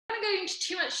go into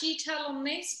too much detail on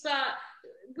this, but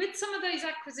with some of those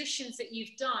acquisitions that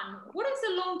you've done, what is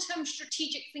the long-term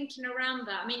strategic thinking around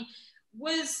that? I mean,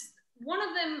 was one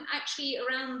of them actually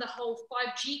around the whole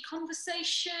 5G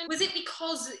conversation? Was it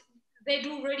because they'd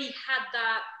already had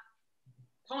that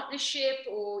partnership,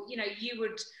 or, you know, you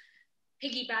would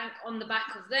piggyback on the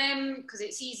back of them because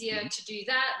it's easier to do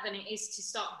that than it is to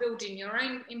start building your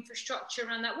own infrastructure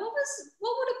around that? What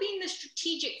would have been the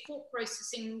strategic thought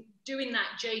process in doing that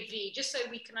JV, just so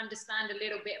we can understand a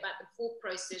little bit about the thought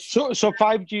process? So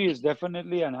 5G is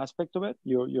definitely an aspect of it.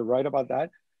 You're right about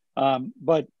that.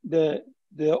 But the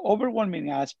overwhelming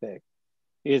aspect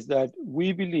is that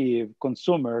we believe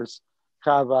consumers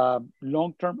have a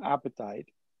long-term appetite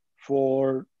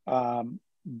for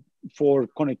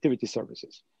connectivity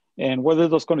services. And whether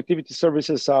those connectivity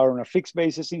services are on a fixed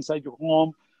basis inside your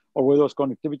home, or whether those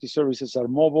connectivity services are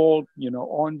mobile, you know,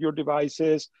 on your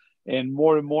devices, and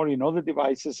more in other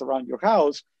devices around your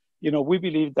house, you know, we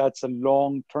believe that's a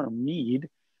long-term need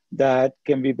that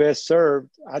can be best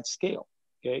served at scale,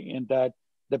 okay? And that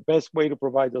the best way to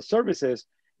provide those services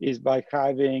is by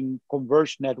having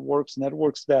converged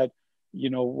networks that, you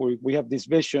know, we have this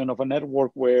vision of a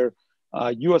network where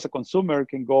you as a consumer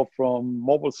can go from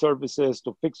mobile services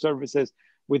to fixed services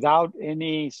without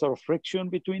any sort of friction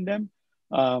between them.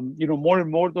 You know, more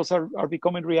and more those are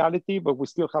becoming reality, but we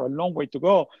still have a long way to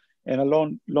go, and a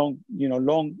long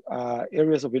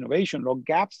areas of innovation, long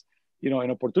gaps, you know,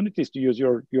 and opportunities, to use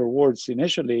your words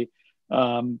initially,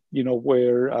 you know,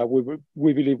 where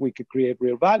we believe we could create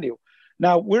real value.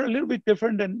 Now, we're a little bit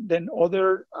different than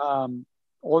other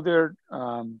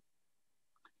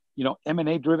you know,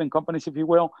 M&A driven companies, if you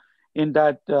will, in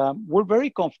that we're very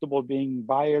comfortable being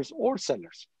buyers or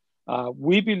sellers.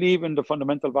 We believe in the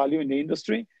fundamental value in the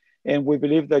industry, and we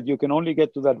believe that you can only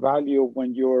get to that value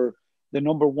when you're the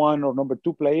number one or number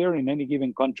two player in any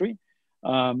given country.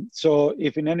 So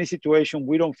if in any situation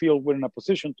we don't feel we're in a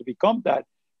position to become that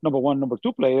number one, number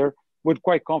two player, we're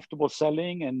quite comfortable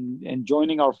selling and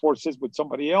joining our forces with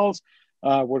somebody else.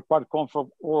 We're quite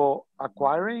comfortable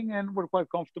acquiring, and we're quite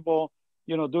comfortable,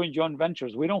 you know, doing joint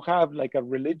ventures. We don't have like a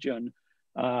religion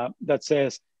that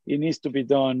says it needs to be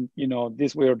done, you know,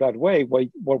 this way or that way.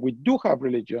 What we do have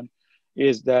religion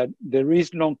is that there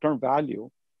is long-term value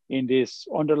in these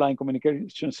underlying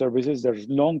communication services. There's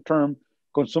long-term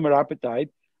consumer appetite,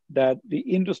 that the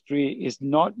industry is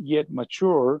not yet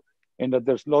mature, and that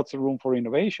there's lots of room for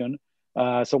innovation.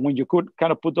 So when you could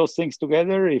kind of put those things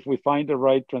together, if we find the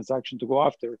right transaction to go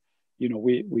after, you know,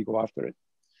 we go after it.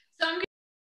 So I'm